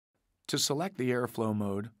To select the airflow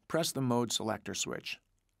mode, press the mode selector switch.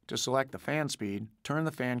 To select the fan speed, turn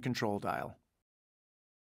the fan control dial.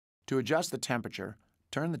 To adjust the temperature,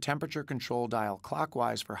 turn the temperature control dial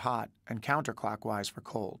clockwise for hot and counterclockwise for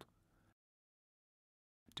cold.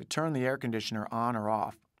 To turn the air conditioner on or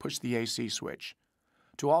off, push the AC switch.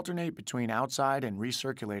 To alternate between outside and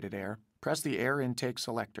recirculated air, press the air intake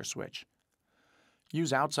selector switch.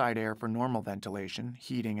 Use outside air for normal ventilation,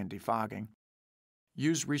 heating, and defogging.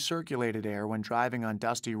 Use recirculated air when driving on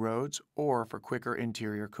dusty roads or for quicker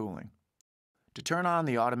interior cooling. To turn on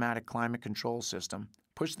the automatic climate control system,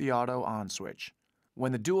 push the auto on switch.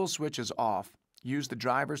 When the dual switch is off, use the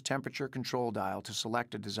driver's temperature control dial to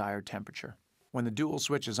select a desired temperature. When the dual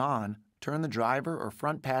switch is on, turn the driver or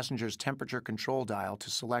front passenger's temperature control dial to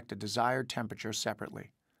select a desired temperature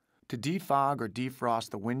separately. To defog or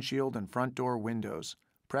defrost the windshield and front door windows,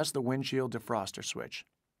 press the windshield defroster switch.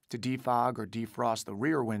 To defog or defrost the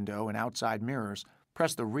rear window and outside mirrors,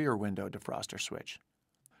 press the rear window defroster switch.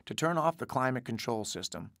 To turn off the climate control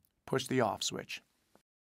system, push the off switch.